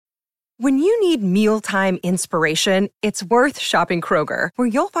When you need mealtime inspiration, it's worth shopping Kroger, where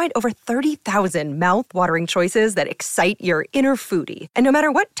you'll find over 30,000 mouth-watering choices that excite your inner foodie. And no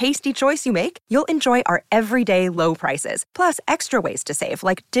matter what tasty choice you make, you'll enjoy our everyday low prices, plus extra ways to save,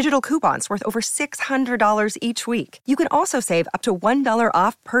 like digital coupons worth over $600 each week. You can also save up to $1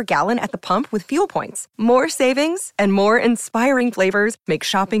 off per gallon at the pump with fuel points. More savings and more inspiring flavors make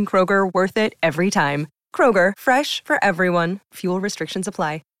shopping Kroger worth it every time. Kroger, fresh for everyone. Fuel restrictions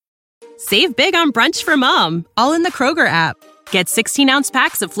apply. Save big on brunch for mom, all in the Kroger app. Get 16-ounce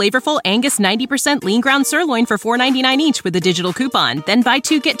packs of flavorful Angus 90% lean ground sirloin for $4.99 each with a digital coupon. Then buy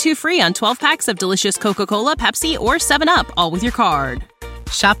 2, get 2 free on 12 packs of delicious Coca-Cola, Pepsi, or 7-Up, all with your card.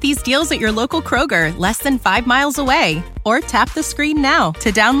 Shop these deals at your local Kroger, less than 5 miles away. Or tap the screen now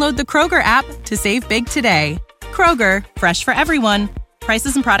to download the Kroger app to save big today. Kroger, fresh for everyone.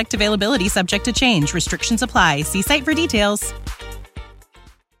 Prices and product availability subject to change. Restrictions apply. See site for details.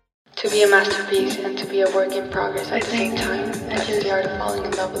 To be a masterpiece and to be a work in progress at the same time. That's the art of falling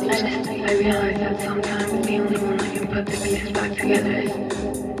in love with yourself. I realize that sometimes the only one that can put the pieces back together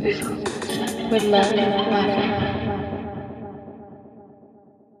is yourself. With love and laughter.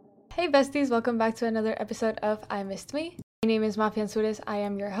 Hey besties, welcome back to another episode of I Missed Me. My name is Mafia Ansures. I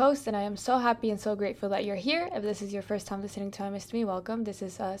am your host, and I am so happy and so grateful that you're here. If this is your first time listening to I Missed Me, welcome. This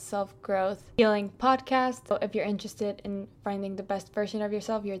is a self-growth healing podcast. So if you're interested in finding the best version of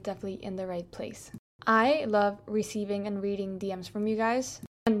yourself, you're definitely in the right place. I love receiving and reading DMs from you guys.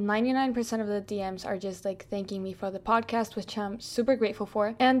 And 99% of the DMs are just like thanking me for the podcast, which I'm super grateful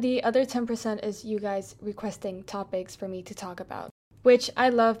for. And the other 10% is you guys requesting topics for me to talk about, which I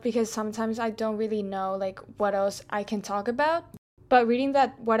love because sometimes I don't really know like what else I can talk about. But reading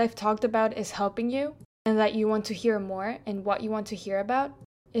that what I've talked about is helping you and that you want to hear more and what you want to hear about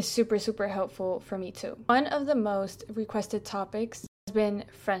is super, super helpful for me too. One of the most requested topics has been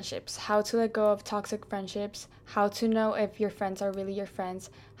friendships, how to let go of toxic friendships, how to know if your friends are really your friends,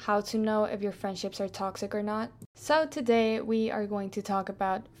 how to know if your friendships are toxic or not. So today we are going to talk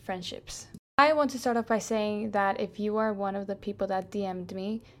about friendships. I want to start off by saying that if you are one of the people that DM'd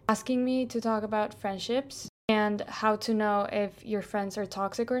me, asking me to talk about friendships and how to know if your friends are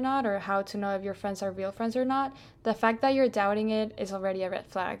toxic or not, or how to know if your friends are real friends or not, the fact that you're doubting it is already a red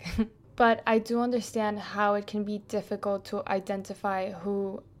flag. But I do understand how it can be difficult to identify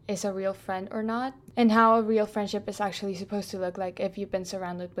who is a real friend or not, and how a real friendship is actually supposed to look like if you've been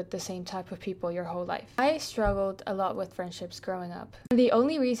surrounded with the same type of people your whole life. I struggled a lot with friendships growing up. And the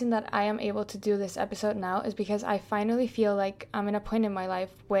only reason that I am able to do this episode now is because I finally feel like I'm in a point in my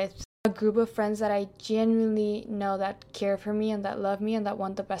life with a group of friends that I genuinely know that care for me and that love me and that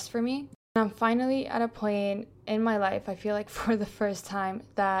want the best for me. And I'm finally at a point in my life, I feel like for the first time,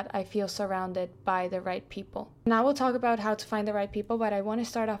 that I feel surrounded by the right people. And I will talk about how to find the right people, but I want to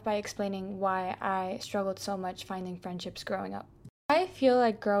start off by explaining why I struggled so much finding friendships growing up. I feel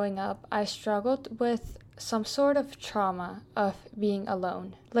like growing up, I struggled with some sort of trauma of being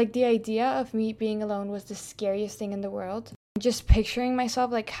alone. Like the idea of me being alone was the scariest thing in the world. Just picturing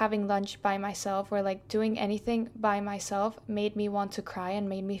myself like having lunch by myself or like doing anything by myself made me want to cry and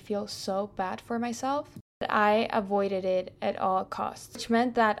made me feel so bad for myself that I avoided it at all costs, which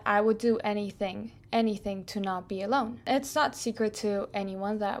meant that I would do anything to not be alone. It's not secret to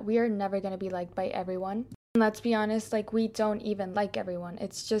anyone that we are never going to be liked by everyone. And let's be honest, like we don't even like everyone.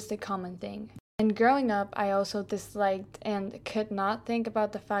 It's just a common thing. And growing up, I also disliked and could not think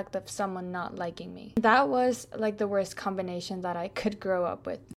about the fact of someone not liking me. That was like the worst combination that I could grow up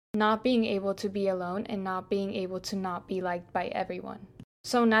with. Not being able to be alone and not being able to not be liked by everyone.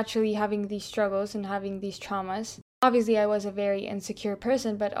 So naturally having these struggles and having these traumas, obviously I was a very insecure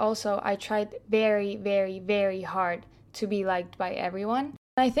person, but also I tried very, very, very hard to be liked by everyone.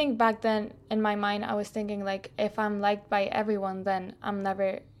 I think back then in my mind, I was thinking like, if I'm liked by everyone, then I'm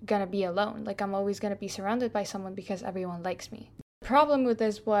never gonna be alone. Like I'm always gonna be surrounded by someone because everyone likes me. The problem with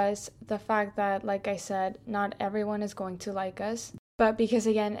this was the fact that, like I said, not everyone is going to like us. But because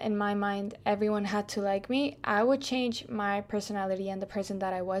again, in my mind, everyone had to like me, I would change my personality and the person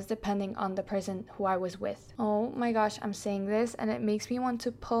that I was depending on the person who I was with. Oh my gosh, I'm saying this and it makes me want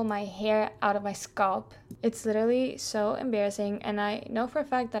to pull my hair out of my scalp. It's literally so embarrassing, and I know for a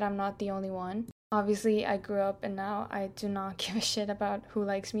fact that I'm not the only one. Obviously, I grew up and now I do not give a shit about who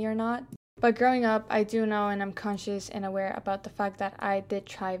likes me or not. But growing up, I do know and I'm conscious and aware about the fact that I did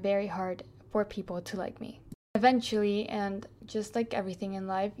try very hard for people to like me. Eventually, and just like everything in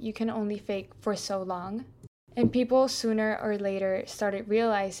life, you can only fake for so long. And people sooner or later started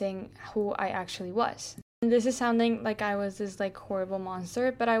realizing who I actually was. And this is sounding like I was this like horrible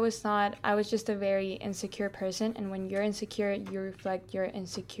monster, but I was not. I was just a very insecure person, and when you're insecure, you reflect your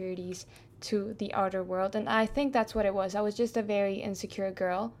insecurities to the outer world, and I think that's what it was. I was just a very insecure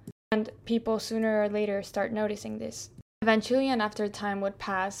girl, and people sooner or later start noticing this. Eventually, and after time would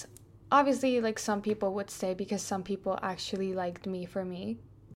pass, obviously like some people would stay because some people actually liked me for me,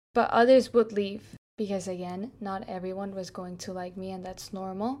 but others would leave because again, not everyone was going to like me, and that's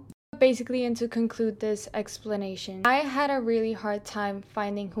normal. Basically, and to conclude this explanation, I had a really hard time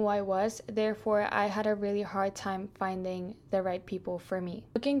finding who I was, therefore I had a really hard time finding the right people for me.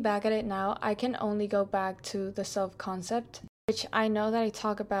 Looking back at it now, I can only go back to the self-concept, which I know that I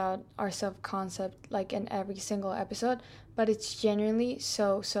talk about our self-concept like in every single episode, but it's genuinely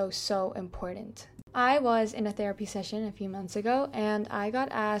so important. I was in a therapy session a few months ago, and I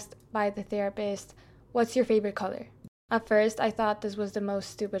got asked by the therapist, "What's your favorite color?" At first, I thought this was the most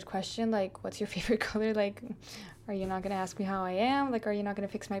stupid question, like, what's your favorite color? Like, are you not going to ask me how I am? Like, are you not going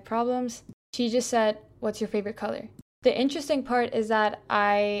to fix my problems? She just said, "What's your favorite color?" The interesting part is that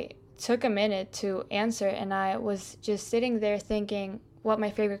I took a minute to answer, and I was just sitting there thinking what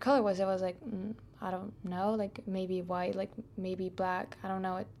my favorite color was. I was like, I don't know, like, maybe white, like, maybe black. I don't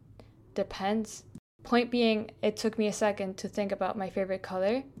know, it depends. Point being, it took me a second to think about my favorite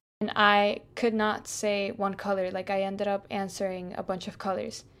color. And I could not say one color, like I ended up answering a bunch of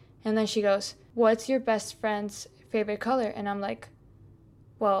colors. And then she goes, "What's your best friend's favorite color?" And I'm like,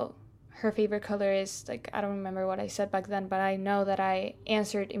 well, her favorite color is, like, I don't remember what I said back then, but I know that I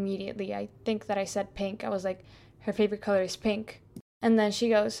answered immediately. I think that I said pink. I was like, her favorite color is pink. And then she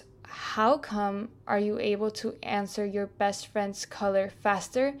goes, "How come are you able to answer your best friend's color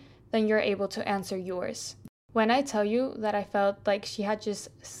faster than you're able to answer yours?" When I tell you that I felt like she had just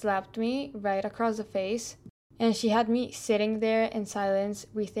slapped me right across the face, and she had me sitting there in silence,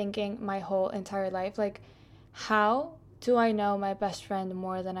 rethinking my whole entire life, like, how do I know my best friend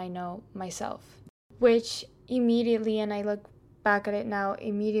more than I know myself? Which immediately, and I look back at it now,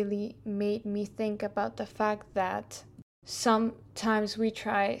 immediately made me think about the fact that sometimes we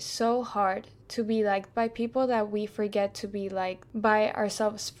try so hard to be liked by people that we forget to be liked by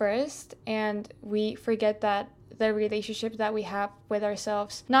ourselves first, and we forget that the relationship that we have with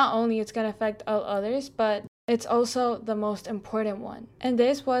ourselves, not only it's going to affect all others, but it's also the most important one. And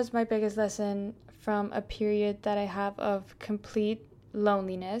this was my biggest lesson from a period that I have of complete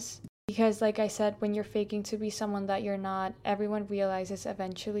loneliness, because like I said, when you're faking to be someone that you're not, everyone realizes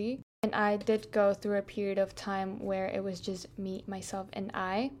eventually. And I did go through a period of time where it was just me, myself, and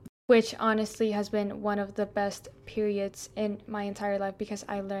I, which honestly has been one of the best periods in my entire life, because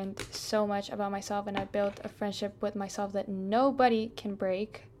I learned so much about myself and I built a friendship with myself that nobody can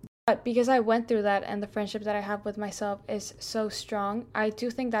break. But because I went through that and the friendship that I have with myself is so strong, I do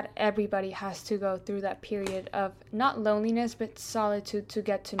think that everybody has to go through that period of not loneliness, but solitude to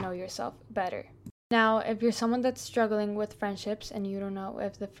get to know yourself better. Now, if you're someone that's struggling with friendships and you don't know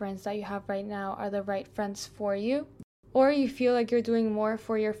if the friends that you have right now are the right friends for you, or you feel like you're doing more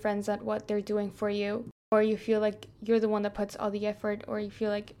for your friends than what they're doing for you, or you feel like you're the one that puts all the effort, or you feel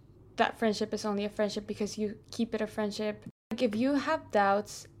like that friendship is only a friendship because you keep it a friendship. Like, if you have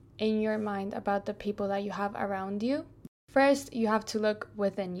doubts in your mind about the people that you have around you, first you have to look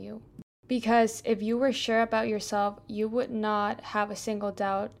within you. Because if you were sure about yourself, you would not have a single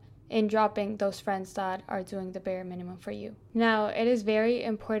doubt in dropping those friends that are doing the bare minimum for you. Now, it is very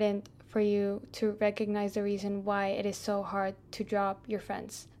important for you to recognize the reason why it is so hard to drop your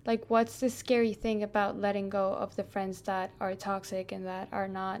friends. Like, what's the scary thing about letting go of the friends that are toxic and that are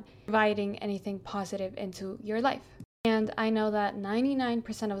not providing anything positive into your life? And I know that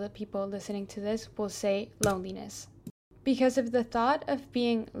 99% of the people listening to this will say loneliness. Because if the thought of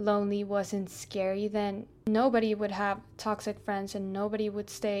being lonely wasn't scary, then nobody would have toxic friends and nobody would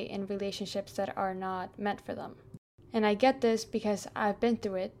stay in relationships that are not meant for them. And I get this because I've been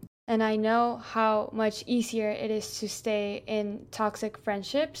through it. And I know how much easier it is to stay in toxic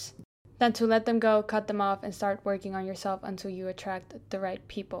friendships than to let them go, cut them off, and start working on yourself until you attract the right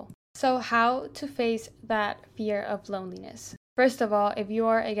people. So how to face that fear of loneliness? First of all, if you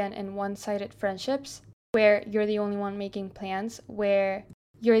are, again, in one-sided friendships, where you're the only one making plans, where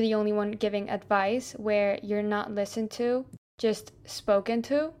you're the only one giving advice, where you're not listened to, just spoken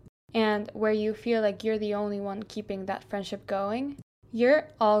to, and where you feel like you're the only one keeping that friendship going, you're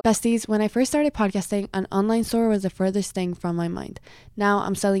all besties. When I first started podcasting, an online store was the furthest thing from my mind. Now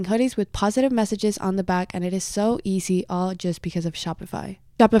I'm selling hoodies with positive messages on the back, and it is so easy, all just because of Shopify.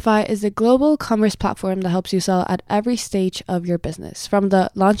 Shopify is a global commerce platform that helps you sell at every stage of your business, from the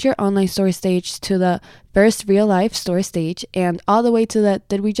launch your online store stage to the first real life store stage, and all the way to the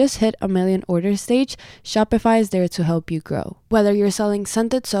did we just hit 1 million orders stage. Shopify is there to help you grow. Whether you're selling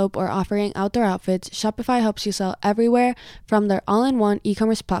scented soap or offering outdoor outfits, Shopify helps you sell everywhere, from their all-in-one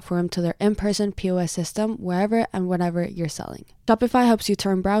e-commerce platform to their in-person POS system, wherever and whenever you're selling. Shopify helps you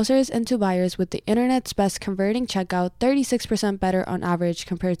turn browsers into buyers with the internet's best converting checkout, 36% better on average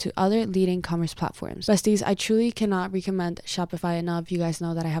compared to other leading commerce platforms. Besties, I truly cannot recommend Shopify enough. You guys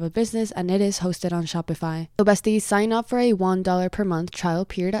know that I have a business and it is hosted on Shopify. So besties, sign up for a $1 per month trial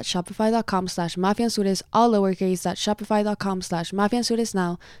period at shopify.com/mafiansudes, all lowercase, at shopify.com/mafiansudes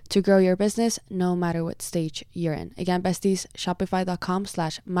now to grow your business no matter what stage you're in. Again, besties,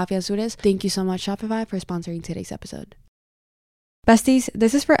 shopify.com/mafiansudes. Thank you so much, Shopify, for sponsoring today's episode. Besties,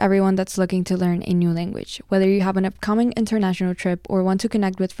 this is for everyone that's looking to learn a new language. Whether you have an upcoming international trip or want to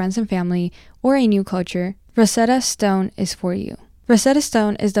connect with friends and family or a new culture, Rosetta Stone is for you. Rosetta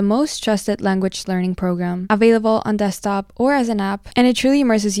Stone is the most trusted language learning program available on desktop or as an app, and it truly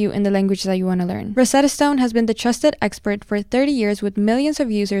immerses you in the language that you want to learn. Rosetta Stone has been the trusted expert for 30 years with millions of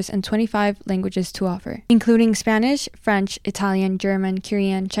users and 25 languages to offer, including Spanish, French, Italian, German,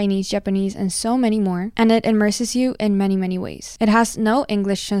 Korean, Chinese, Japanese, and so many more, and it immerses you in many, many ways. It has no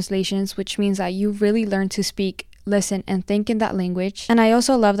English translations, which means that you really learn to speak, listen, and think in that language. And I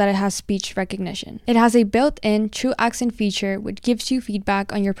also love that it has speech recognition. It has a built-in true accent feature which gives you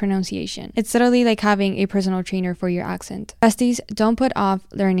feedback on your pronunciation. It's literally like having a personal trainer for your accent. Besties, don't put off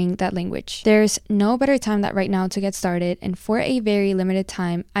learning that language. There's no better time than right now to get started, and for a very limited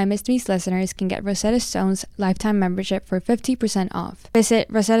time, I Missed Me's listeners can get Rosetta Stone's lifetime membership for 50% off. Visit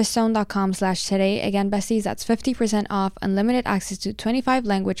rosettastone.com/today. Again, besties, that's 50% off, unlimited access to 25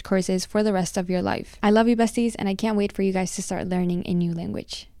 language courses for the rest of your life. I love you, besties, and I can't wait for you guys to start learning a new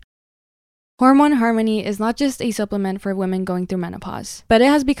language. Hormone Harmony is not just a supplement for women going through menopause, but it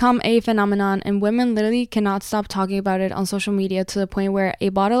has become a phenomenon, and women literally cannot stop talking about it on social media to the point where a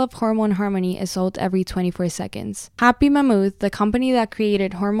bottle of Hormone Harmony is sold every 24 seconds. Happy Mammoth, the company that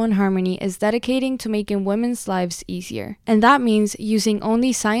created Hormone Harmony, is dedicating to making women's lives easier. And that means using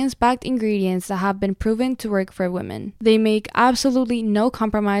only science-backed ingredients that have been proven to work for women. They make absolutely no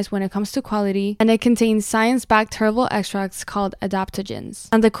compromise when it comes to quality, and it contains science-backed herbal extracts called adaptogens.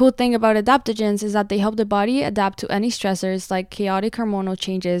 And the cool thing about adaptogens is that they help the body adapt to any stressors like chaotic hormonal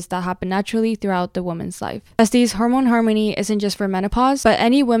changes that happen naturally throughout the woman's life. Besties, Hormone Harmony isn't just for menopause, but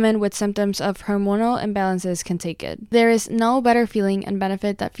any women with symptoms of hormonal imbalances can take it. There is no better feeling and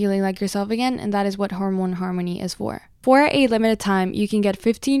benefit than feeling like yourself again, and that is what Hormone Harmony is for. For a limited time, you can get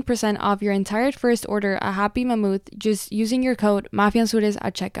 15% off your entire first order at Happy Mammoth just using your code MAFIANSUDES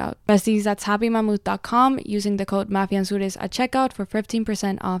at checkout. Besties, that's happymammoth.com using the code MAFIANSUDES at checkout for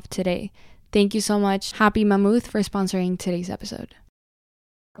 15% off today. Thank you so much, Happy Mammoth, for sponsoring today's episode.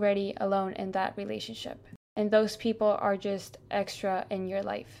 Already alone in that relationship, and those people are just extra in your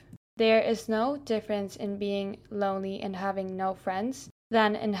life. There is no difference in being lonely and having no friends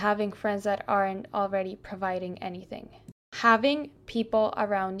than in having friends that aren't already providing anything. Having people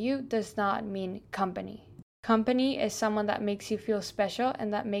around you does not mean company. Company is someone that makes you feel special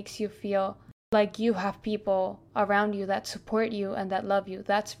and that makes you feel like you have people around you that support you and that love you.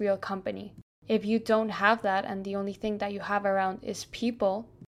 That's real company. If you don't have that and the only thing that you have around is people,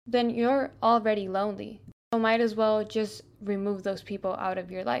 then you're already lonely. So might as well just remove those people out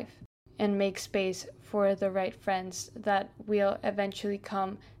of your life and make space for the right friends that will eventually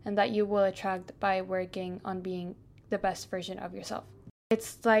come and that you will attract by working on being the best version of yourself.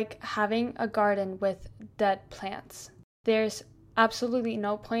 It's like having a garden with dead plants. There's absolutely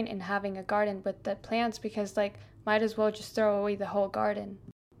no point in having a garden with dead plants because might as well just throw away the whole garden.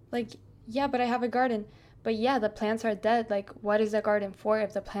 Yeah, but I have a garden. But yeah, the plants are dead. What is the garden for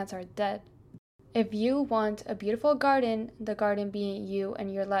if the plants are dead? If you want a beautiful garden, the garden being you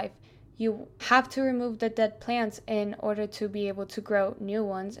and your life, you have to remove the dead plants in order to be able to grow new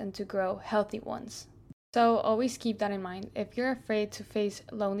ones and to grow healthy ones. So always keep that in mind. If you're afraid to face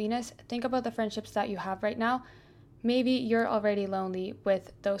loneliness, think about the friendships that you have right now. Maybe you're already lonely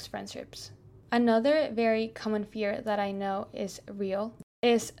with those friendships. Another very common fear that I know is real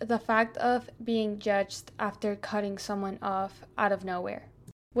is the fact of being judged after cutting someone off out of nowhere,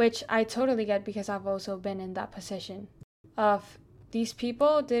 which I totally get because I've also been in that position of these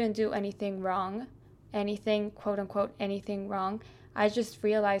people didn't do anything wrong, anything, quote unquote, anything wrong. I just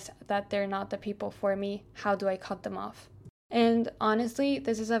realized that they're not the people for me. How do I cut them off? And honestly,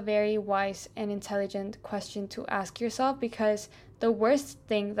 this is a very wise and intelligent question to ask yourself because the worst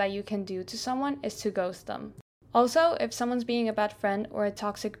thing that you can do to someone is to ghost them. Also, if someone's being a bad friend or a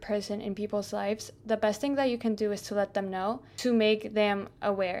toxic person in people's lives, the best thing that you can do is to let them know, to make them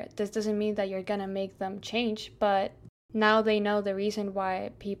aware. This doesn't mean that you're gonna make them change, but now they know the reason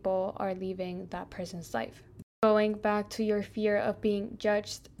why people are leaving that person's life. Going back to your fear of being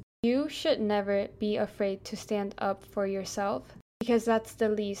judged, you should never be afraid to stand up for yourself, because that's the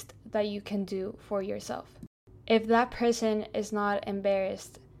least that you can do for yourself. If that person is not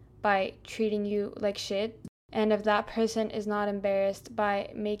embarrassed by treating you like shit, and if that person is not embarrassed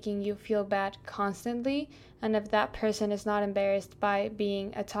by making you feel bad constantly, and if that person is not embarrassed by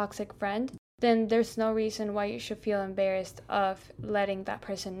being a toxic friend, then there's no reason why you should feel embarrassed of letting that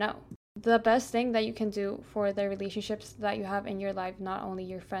person know. The best thing that you can do for the relationships that you have in your life, not only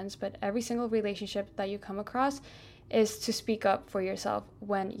your friends, but every single relationship that you come across, is to speak up for yourself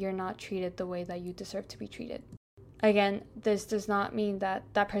when you're not treated the way that you deserve to be treated. Again, this does not mean that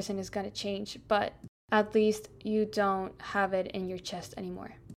that person is going to change, but at least you don't have it in your chest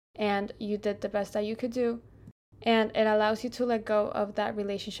anymore. And you did the best that you could do. And it allows you to let go of that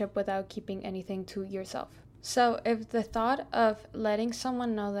relationship without keeping anything to yourself. So if the thought of letting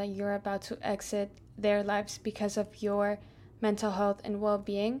someone know that you're about to exit their lives because of your mental health and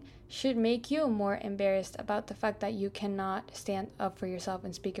well-being should make you more embarrassed about the fact that you cannot stand up for yourself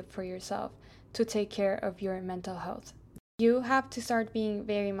and speak up for yourself to take care of your mental health. You have to start being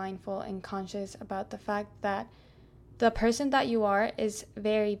very mindful and conscious about the fact that the person that you are is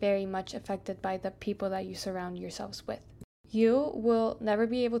very, very much affected by the people that you surround yourselves with. You will never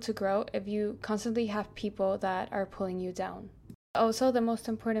be able to grow if you constantly have people that are pulling you down. Also, the most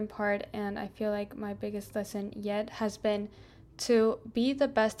important part, and I feel like my biggest lesson yet, has been to be the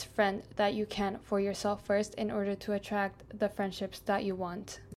best friend that you can for yourself first in order to attract the friendships that you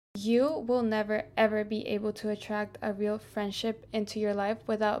want. You will never ever be able to attract a real friendship into your life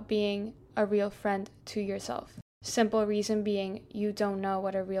without being a real friend to yourself. Simple reason being, you don't know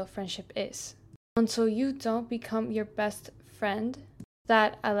what a real friendship is. Until you don't become your best friend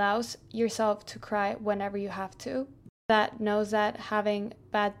that allows yourself to cry whenever you have to, that knows that having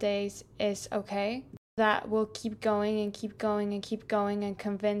bad days is okay, that will keep going and keep going and keep going and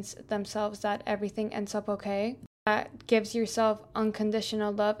convince themselves that everything ends up okay, that gives yourself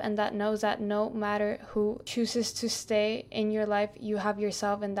unconditional love, and that knows that no matter who chooses to stay in your life, you have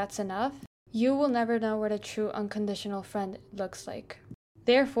yourself and that's enough, you will never know what a true unconditional friend looks like.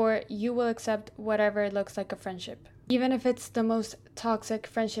 Therefore, you will accept whatever looks like a friendship. Even if it's the most toxic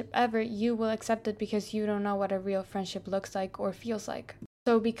friendship ever, you will accept it because you don't know what a real friendship looks like or feels like.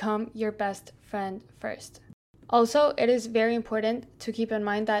 So become your best friend first. Also, it is very important to keep in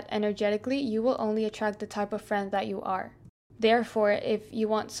mind that energetically, you will only attract the type of friend that you are. Therefore, if you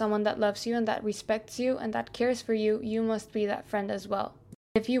want someone that loves you and that respects you and that cares for you, you must be that friend as well.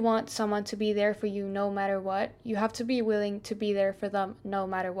 If you want someone to be there for you no matter what, you have to be willing to be there for them no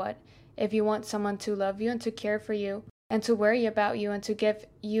matter what. If you want someone to love you and to care for you and to worry about you and to give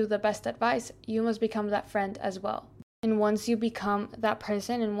you the best advice, you must become that friend as well. And once you become that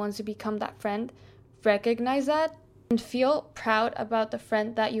person and once you become that friend, recognize that and feel proud about the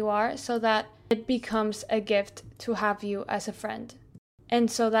friend that you are so that it becomes a gift to have you as a friend. And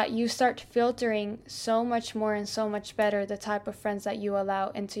so that you start filtering so much more and so much better the type of friends that you allow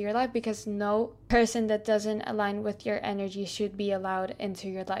into your life, because no person that doesn't align with your energy should be allowed into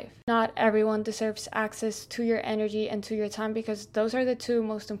your life. Not everyone deserves access to your energy and to your time, because those are the two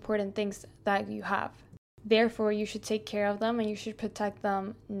most important things that you have. Therefore, you should take care of them and you should protect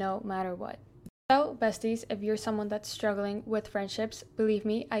them no matter what. So, besties, if you're someone that's struggling with friendships, believe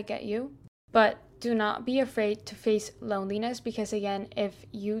me, I get you. But do not be afraid to face loneliness, because again, if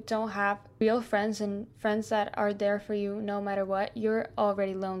you don't have real friends and friends that are there for you no matter what, you're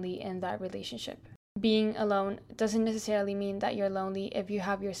already lonely in that relationship. Being alone doesn't necessarily mean that you're lonely if you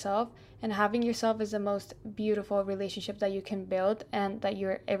have yourself, and having yourself is the most beautiful relationship that you can build and that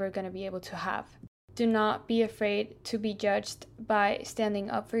you're ever going to be able to have. Do not be afraid to be judged by standing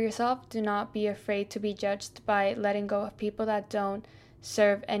up for yourself. Do not be afraid to be judged by letting go of people that don't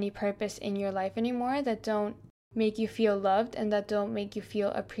serve any purpose in your life anymore, that don't make you feel loved and that don't make you feel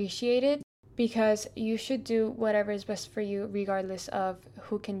appreciated, because you should do whatever is best for you regardless of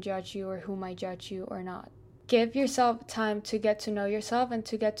who can judge you or who might judge you or not. Give yourself time to get to know yourself and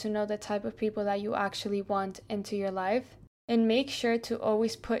to get to know the type of people that you actually want into your life, and make sure to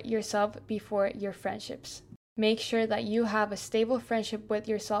always put yourself before your friendships. Make sure that you have a stable friendship with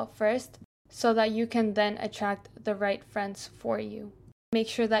yourself first so that you can then attract the right friends for you. Make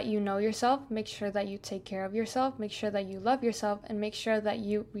sure that you know yourself, make sure that you take care of yourself, make sure that you love yourself, and make sure that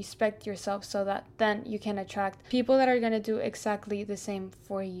you respect yourself so that then you can attract people that are going to do exactly the same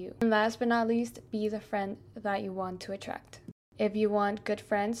for you. And last but not least, be the friend that you want to attract. If you want good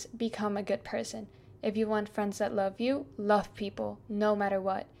friends, become a good person. If you want friends that love you, love people, no matter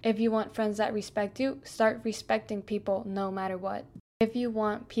what. If you want friends that respect you, start respecting people no matter what. If you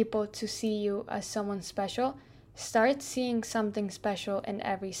want people to see you as someone special, start seeing something special in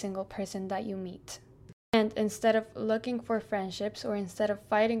every single person that you meet. And instead of looking for friendships or instead of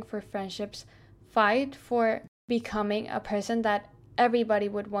fighting for friendships, fight for becoming a person that everybody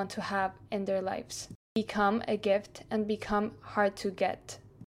would want to have in their lives. Become a gift and become hard to get,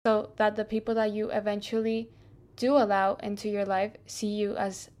 so that the people that you eventually do allow into your life see you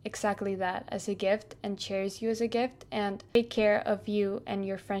as exactly that, as a gift, and cherish you as a gift and take care of you and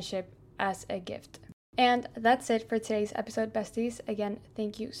your friendship as a gift. And that's it for today's episode, besties. Again,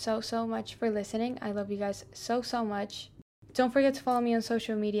 thank you so much for listening. I love you guys so much. Don't forget to follow me on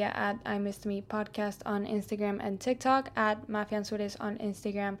social media at I Missed Me Podcast on Instagram and TikTok, at Mafianzures on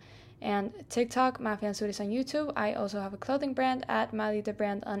Instagram and TikTok, Mafianzures on YouTube. I also have a clothing brand at Mali the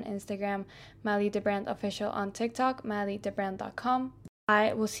Brand on Instagram, Mali the Brand Official on TikTok, malithebrand.com.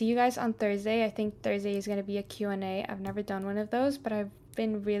 I will see you guys on Thursday. I think Thursday is going to be a Q&A. I've never done one of those, but I've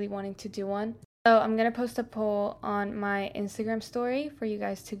been really wanting to do one. So I'm going to post a poll on my Instagram story for you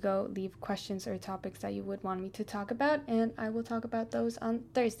guys to go leave questions or topics that you would want me to talk about, and I will talk about those on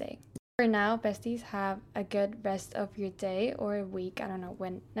Thursday. For now, besties, have a good rest of your day or week. I don't know,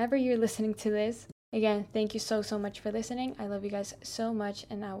 whenever you're listening to this. Again, thank you so much for listening. I love you guys so much,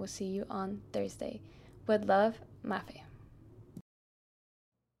 and I will see you on Thursday. With love, Mafe.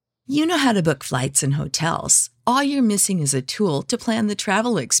 You know how to book flights and hotels. All you're missing is a tool to plan the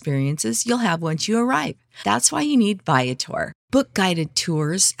travel experiences you'll have once you arrive. That's why you need Viator. Book guided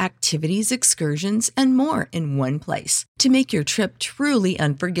tours, activities, excursions, and more in one place to make your trip truly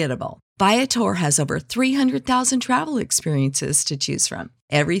unforgettable. Viator has over 300,000 travel experiences to choose from.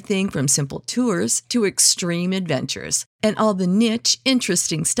 Everything from simple tours to extreme adventures and all the niche,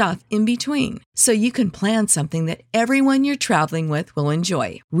 interesting stuff in between. So you can plan something that everyone you're traveling with will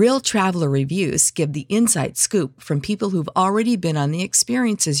enjoy. Real traveler reviews give the inside scoop from people who've already been on the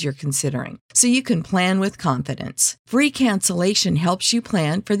experiences you're considering. So you can plan with confidence. Free cancellation helps you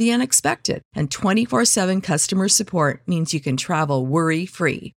plan for the unexpected. And 24/7 customer support means you can travel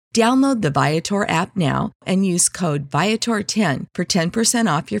worry-free. Download the Viator app now and use code Viator10 for 10%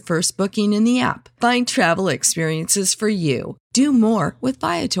 off your first booking in the app. Find travel experiences for you. Do more with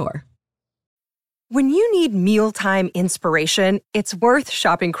Viator. When you need mealtime inspiration, it's worth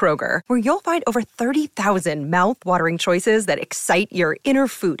shopping Kroger, where you'll find over 30,000 mouth-watering choices that excite your inner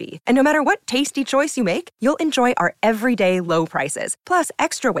foodie. And no matter what tasty choice you make, you'll enjoy our everyday low prices, plus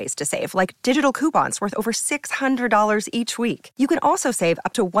extra ways to save, like digital coupons worth over $600 each week. You can also save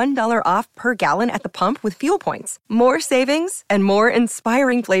up to $1 off per gallon at the pump with fuel points. More savings and more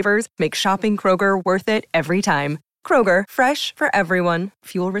inspiring flavors make shopping Kroger worth it every time. Kroger, fresh for everyone.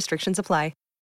 Fuel restrictions apply.